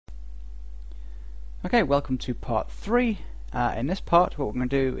Okay, welcome to part 3. In this part, what we're going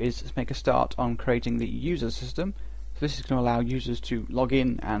to do is make a start on creating the user system. So this is going to allow users to log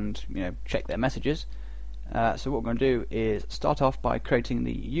in and check their messages. So what we're going to do is start off by creating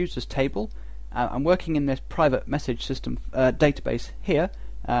the users table. I'm working in this private message system database here.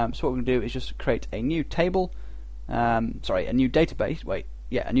 So what we're going to do is just create a new table. A new database.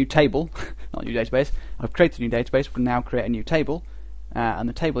 A new table, not a new database. I've created a new database. We can now create a new table. And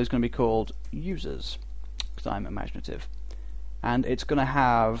the table is going to be called users, because I'm imaginative. And it's going to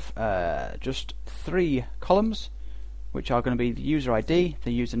have just 3 columns, which are going to be the user ID,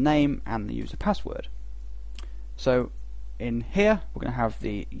 the user name, and the user password. So in here, we're going to have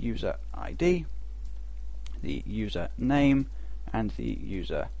the user ID, the user name, and the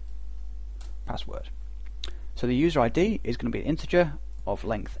user password. So the user ID is going to be an integer of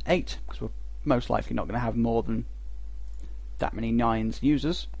length 8, because we're most likely not going to have more than that many 9s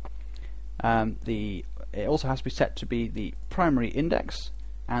users. It also has to be set to be the primary index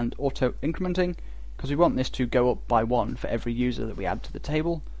and auto incrementing, because we want this to go up by 1 for every user that we add to the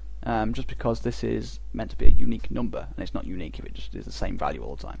table, just because this is meant to be a unique number, and it's not unique if it just is the same value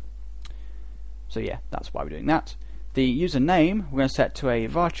all the time. So yeah, that's why we're doing that. The user name we're going to set to a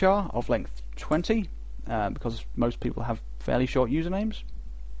varchar of length 20, because most people have fairly short usernames.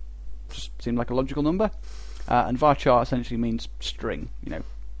 Just seemed like a logical number. And varchar essentially means string,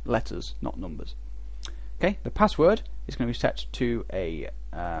 letters, not numbers. Okay, the password is going to be set to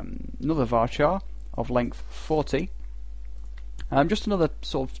another varchar of length 40. Just another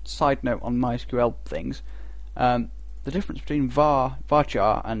sort of side note on MySQL things. The difference between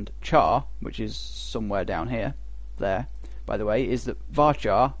varchar and char, which is somewhere down here, there, by the way, is that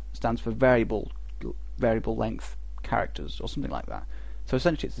varchar stands for variable length characters or something like that. So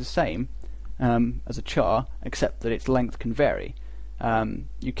essentially it's the same as a char, except that its length can vary.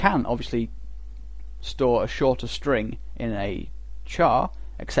 You can obviously store a shorter string in a char,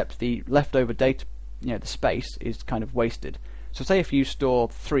 except the leftover data, the space is kind of wasted. So say if you store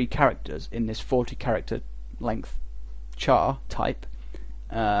 3 characters in this 40 character length char type,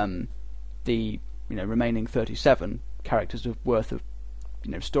 the remaining 37 characters worth of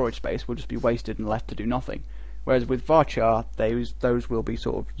storage space will just be wasted and left to do nothing. Whereas with varchar, those will be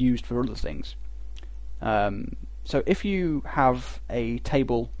sort of used for other things. So if you have a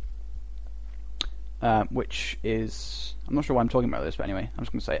table which is, I'm not sure why I'm talking about this, but anyway, I'm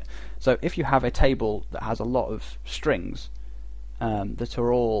just going to say it. So if you have a table that has a lot of strings that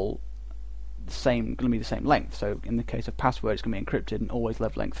are all going to be the same length, so in the case of password, it's going to be encrypted and always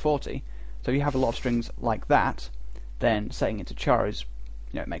level length 40. So if you have a lot of strings like that, then setting it to char is,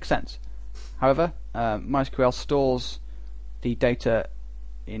 it makes sense. However, MySQL stores the data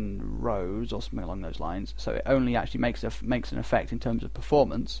in rows or something along those lines, so it only actually makes an effect in terms of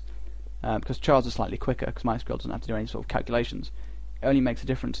performance, because chars are slightly quicker, because MySQL doesn't have to do any sort of calculations. It only makes a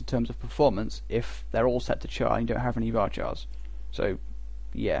difference in terms of performance if they're all set to char and you don't have any varchars. So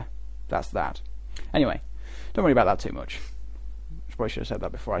yeah, that's that. Anyway, don't worry about that too much. I probably should have said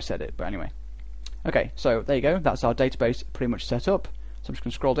that before I said it, but anyway. Okay, so there you go, that's our database pretty much set up. So I'm just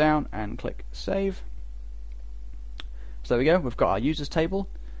going to scroll down and click Save. So there we go, we've got our users table.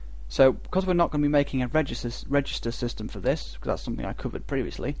 So because we're not going to be making a register system for this, because that's something I covered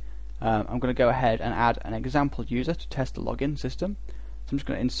previously, I'm going to go ahead and add an example user to test the login system. So I'm just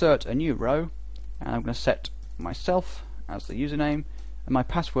going to insert a new row, and I'm going to set myself as the username, and my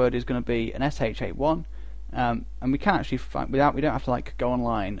password is going to be an SH81. And we can actually find, we don't have to go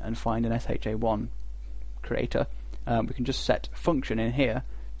online and find an SH81 creator. We can just set function in here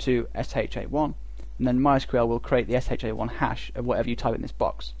to SH81, and then MySQL will create the SH81 hash of whatever you type in this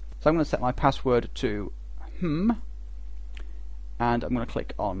box. So I'm going to set my password to and I'm going to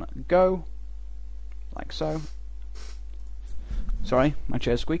click on go, like so. Sorry, my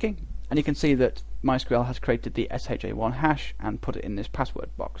chair's squeaking. And you can see that MySQL has created the SH81 hash and put it in this password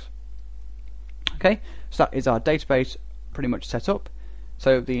box. Okay, so that is our database pretty much set up.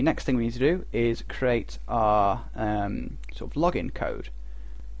 So the next thing we need to do is create our sort of login code.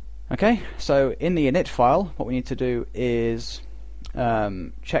 Okay, so in the init file, what we need to do is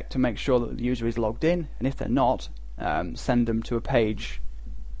check to make sure that the user is logged in, and if they're not, send them to a page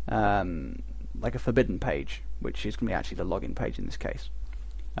like a forbidden page, which is going to be actually the login page in this case.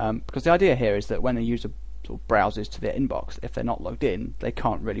 Because the idea here is that when a user sort of browses to their inbox, if they're not logged in, they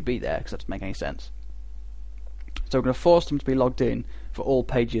can't really be there, because that doesn't make any sense. So we're going to force them to be logged in for all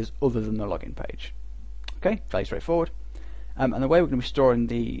pages other than the login page. Okay, fairly straightforward. And the way we're going to be storing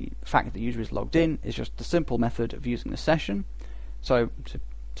the fact that the user is logged in is just the simple method of using the session. So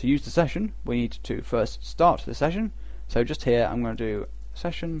to use the session, we need to first start the session. So just here, I'm going to do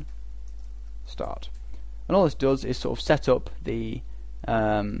session start. And all this does is sort of set up the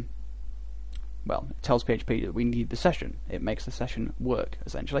well, it tells PHP that we need the session. It makes the session work,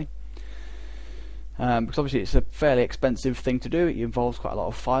 essentially. Because obviously it's a fairly expensive thing to do. It involves quite a lot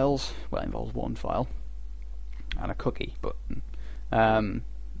of files. Well, it involves one file and a cookie, but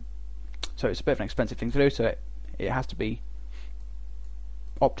so it's a bit of an expensive thing to do, so it has to be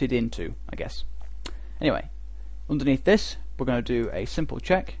opted into, I guess. Anyway, underneath this we're going to do a simple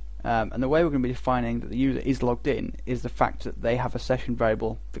check, and the way we're going to be defining that the user is logged in is the fact that they have a session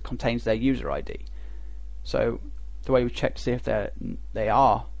variable that contains their user ID. So the way we check to see if they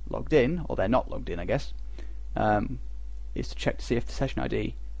are logged in, or they're not logged in, I guess, is to check to see if the session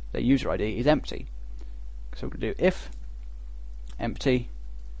ID, their user ID, is empty. So we're going to do if empty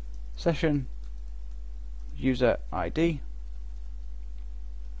session user ID.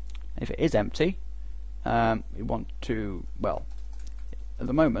 If it is empty, we want to, well, at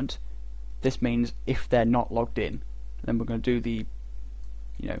the moment this means if they're not logged in, then we're going to do the,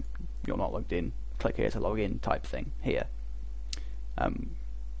 you know, you're not logged in, click here to log in type thing here.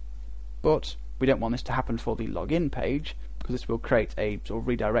 But we don't want this to happen for the login page, because this will create a sort of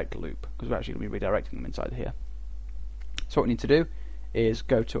redirect loop, because we're actually going to be redirecting them inside here. So what we need to do is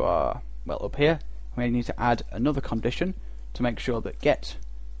go to our, well, up here, we need to add another condition to make sure that get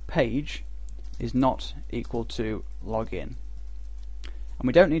page is not equal to login. And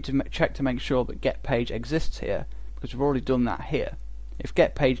we don't need to check to make sure that get page exists here, because we've already done that here. If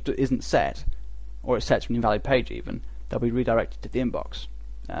get page isn't set, or it's set to an invalid page even, they'll be redirected to the inbox,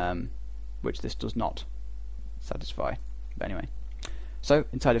 which this does not satisfy. But anyway, so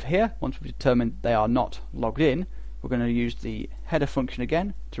inside of here, once we've determined they are not logged in, we're going to use the header function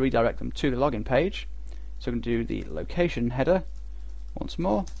again to redirect them to the login page. So we're going to do the location header once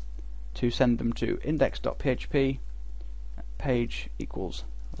more to send them to index.php page equals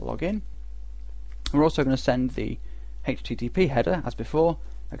login. We're also going to send the HTTP header as before,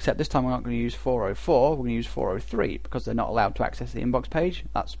 except this time we're not going to use 404, we're going to use 403 because they're not allowed to access the inbox page.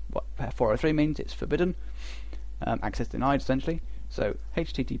 That's what 403 means, it's forbidden. Access denied, essentially. So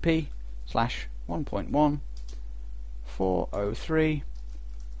HTTP/1.1 403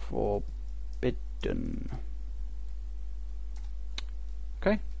 forbidden.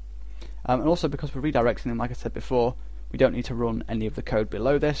 Okay. And also because we're redirecting them, like I said before, we don't need to run any of the code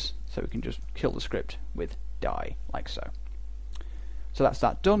below this, so we can just kill the script with die, like so. So that's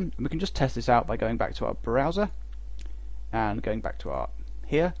that done. We can just test this out by going back to our browser and going back to our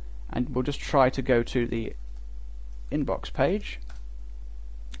here, and we'll just try to go to the inbox page,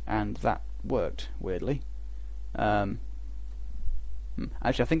 and that worked weirdly.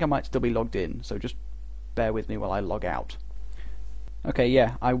 Actually, I think I might still be logged in, so just bear with me while I log out. Okay,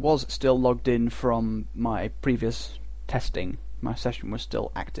 yeah, I was still logged in from my previous testing. My session was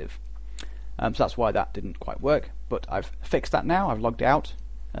still active. So that's why that didn't quite work, but I've fixed that now. I've logged out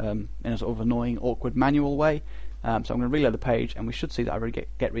in a sort of annoying, awkward manual way. So I'm going to reload the page, and we should see that I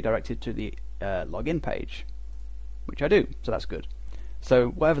get redirected to the login page, which I do, so that's good. So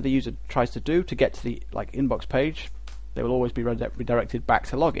whatever the user tries to do to get to the inbox page, they will always be redirected back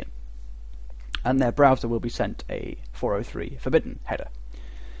to login, and their browser will be sent a 403 forbidden header.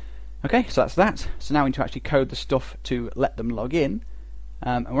 Okay, so that's that. So now we need to actually code the stuff to let them log in,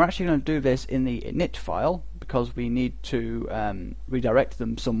 and we're actually going to do this in the init file because we need to redirect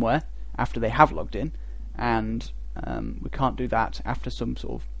them somewhere after they have logged in, and we can't do that after some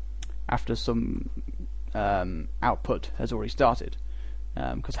output has already started,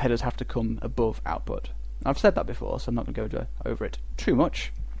 because headers have to come above output. I've said that before, so I'm not going to go over it too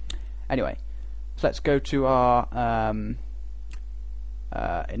much. Anyway, so let's go to our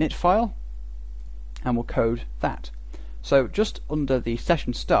init file, and we'll code that. So just under the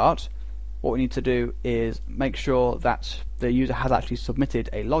session start, what we need to do is make sure that the user has actually submitted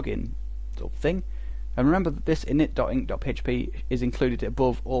a login sort of thing. And remember that this init.inc.php is included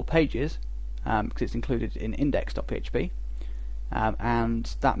above all pages, because it's included in index.php.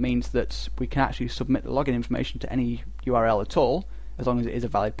 And that means that we can actually submit the login information to any URL at all, as long as it is a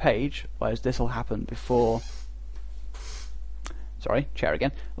valid page, whereas this will happen before... Sorry, chair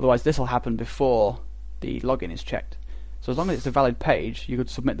again. Otherwise this will happen before the login is checked. So as long as it's a valid page, you could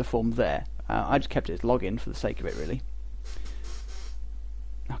submit the form there. I just kept it as login for the sake of it, really.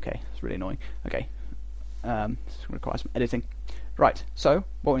 Okay, it's really annoying. Okay, it's going to require some editing. Right, so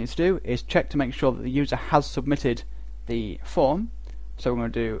what we need to do is check to make sure that the user has submitted the form. So we're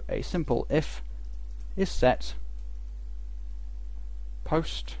going to do a simple if is set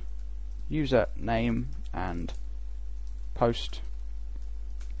post user name and post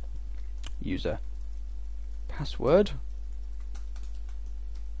user password,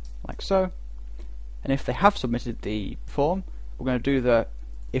 like so. and if they have submitted the form, we're going to do the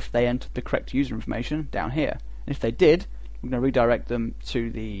if they entered the correct user information down here. And if they did, we're going to redirect them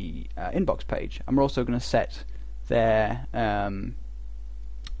to the inbox page, and we're also going to set their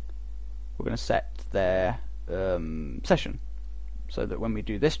session, so that when we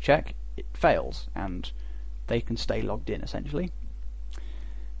do this check, it fails and they can stay logged in essentially.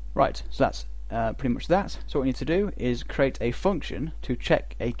 Right, so that's pretty much that. So what we need to do is create a function to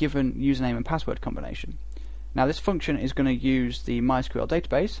check a given username and password combination. Now this function is going to use the MySQL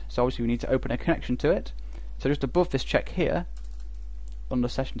database, so obviously we need to open a connection to it. So just above this check here, under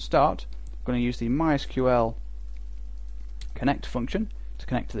session start, we're going to use the MySQL connect function to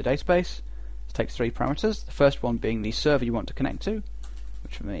connect to the database. It takes 3 parameters, the first one being the server you want to connect to,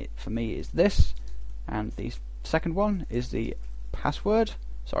 which for me is this, and the second one is the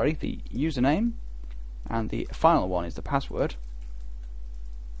the username, and the final one is the password,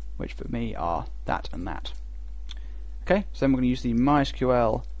 which for me are that and that. Okay, so then we're going to use the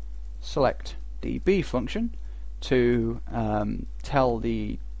MySQL select DB function to tell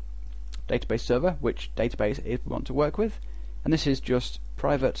the database server which database it is we want to work with, and this is just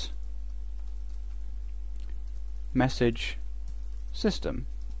private message system,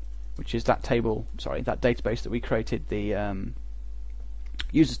 which is that that database that we created the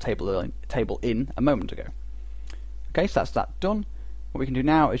users table in a moment ago. Okay, so that's that done. What we can do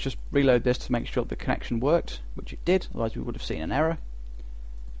now is just reload this to make sure the connection worked, which it did, otherwise we would have seen an error.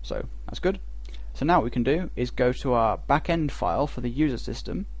 So that's good. So now what we can do is go to our back-end file for the user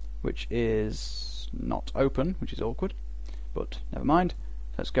system, which is not open, which is awkward, but never mind.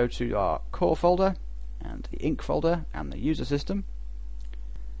 Let's go to our core folder and the inc folder and the user system.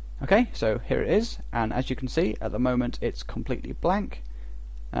 Okay, so here it is, and as you can see at the moment it's completely blank.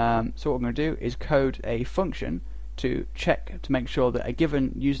 So what we're going to do is code a function to check to make sure that a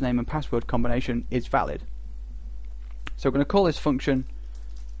given username and password combination is valid. So we're going to call this function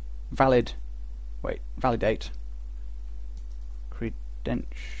validate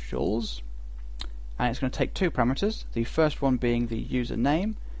credentials, and it's going to take 2 parameters, the first one being the user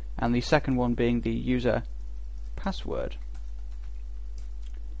name and the second one being the user password.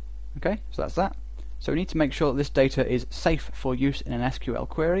 Okay, so that's that. So we need to make sure that this data is safe for use in an SQL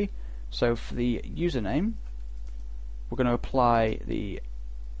query. So for the username, we're going to apply the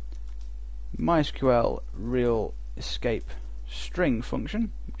MySQL real escape string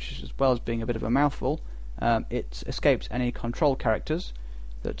function, which, as well as being a bit of a mouthful, it escapes any control characters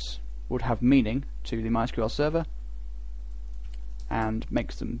that would have meaning to the MySQL server and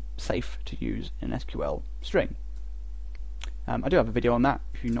makes them safe to use in an SQL string. I do have a video on that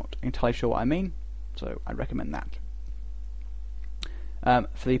if you're not entirely sure what I mean, so I'd recommend that.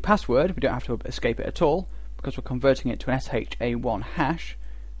 For the password, we don't have to escape it at all because we're converting it to an SHA-1 hash,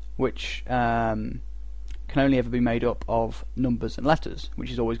 which can only ever be made up of numbers and letters,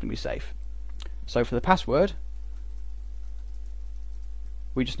 which is always going to be safe. So for the password,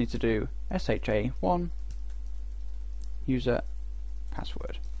 we just need to do SHA-1 user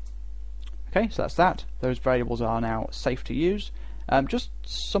password. Okay, so that's that. Those variables are now safe to use. Just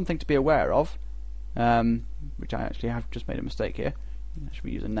something to be aware of, which I actually have just made a mistake here. That should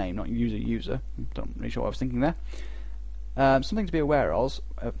be user name, not user. Don't really sure what I was thinking there. Something to be aware of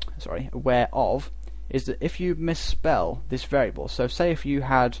is that if you misspell this variable, so say if you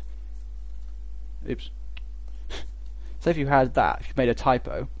had, say if you made a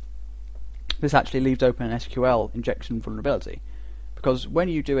typo, this actually leaves open an SQL injection vulnerability, because when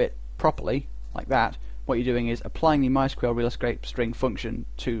you do it properly, like that, what you're doing is applying the MySQL real escape string function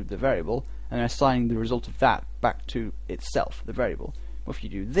to the variable and then assigning the result of that back to itself, the variable. Well, if you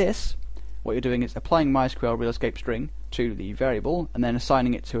do this, what you're doing is applying MySQL real escape string to the variable and then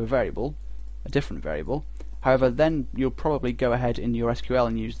assigning it to a different variable. However, then you'll probably go ahead in your SQL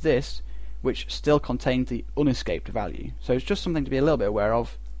and use this, which still contains the unescaped value. So it's just something to be a little bit aware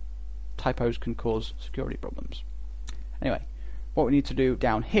of. Typos can cause security problems. Anyway, what we need to do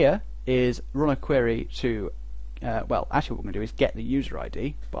down here is run a query to, well, actually what we're going to do is get the user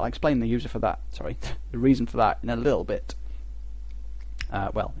ID, but I'll explain the the reason for that in a little bit,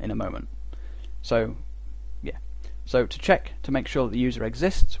 well, in a moment. So, yeah. So to check to make sure that the user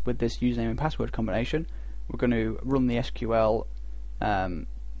exists with this username and password combination, we're going to run the SQL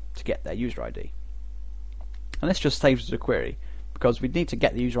to get their user ID. And this just saves us a query, because we need to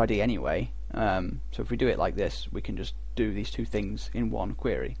get the user ID anyway, so if we do it like this, we can just do these two things in one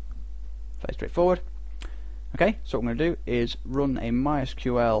query. Very straightforward. Okay, so what I'm going to do is run a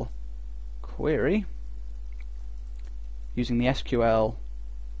MySQL query using the SQL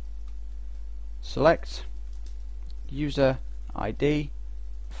select user ID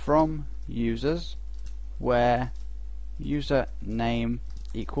from users where username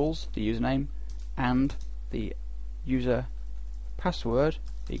equals the username and the user password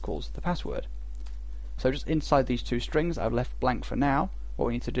equals the password. So just inside these two strings I've left blank for now. What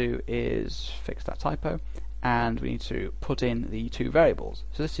we need to do is fix that typo, and we need to put in the two variables.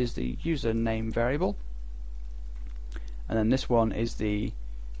 So this is the username variable, and then this one is the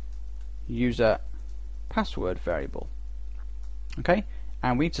user password variable. Okay,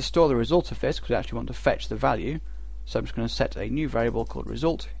 and we need to store the result of this because we actually want to fetch the value. So I'm just going to set a new variable called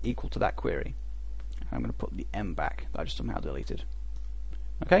result equal to that query. I'm going to put the m back that I just somehow deleted.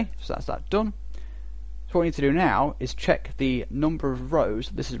 Okay, so that's that done. So what we need to do now is check the number of rows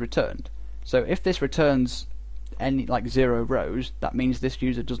this is returned. So if this returns any like 0 rows, that means this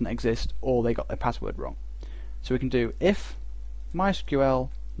user doesn't exist or they got their password wrong. So we can do if MySQL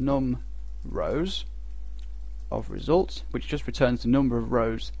num rows of results, which just returns the number of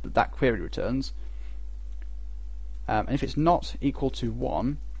rows that that query returns, and if it's not equal to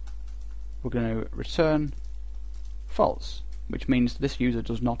 1, we're going to return false, which means this user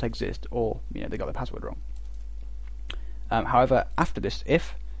does not exist, or they got the password wrong. However, after this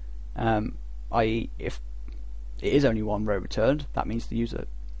if, i.e. if it is only 1 row returned, that means the user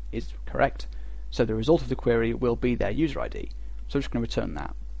is correct, so the result of the query will be their user ID. So we're just going to return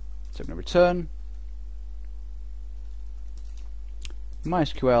that. So we're going to return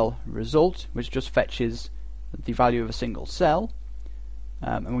MySQL result, which just fetches the value of a single cell,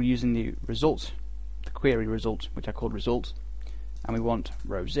 and we're using the result, the query result, which I called result, and we want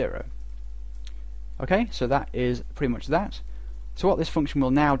row 0. Okay, so that is pretty much that. So what this function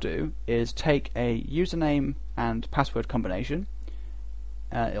will now do is take a username and password combination,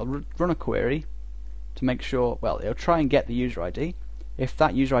 it'll run a query to make sure, well, it'll try and get the user ID. If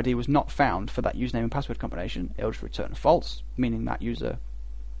that user ID was not found for that username and password combination, it'll just return false, meaning that user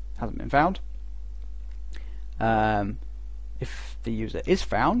hasn't been found. If the user is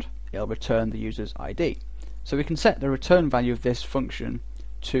found, it'll return the user's ID. So we can set the return value of this function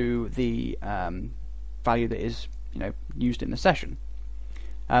to the value that is used in the session.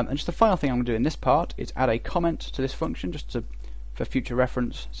 And just the final thing I'm going to do in this part is add a comment to this function just for future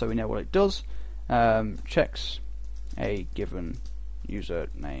reference, so we know what it does. Checks a given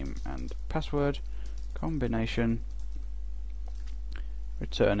username and password combination,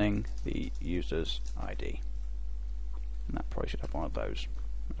 returning the user's ID. And that probably should have one of those.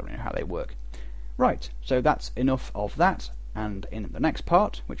 I don't know how they work. Right, so that's enough of that, and in the next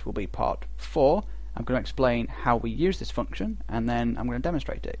part, which will be part 4, I'm going to explain how we use this function, and then I'm going to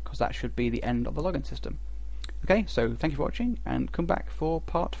demonstrate it, because that should be the end of the login system. Okay, so thank you for watching, and come back for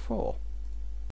part 4.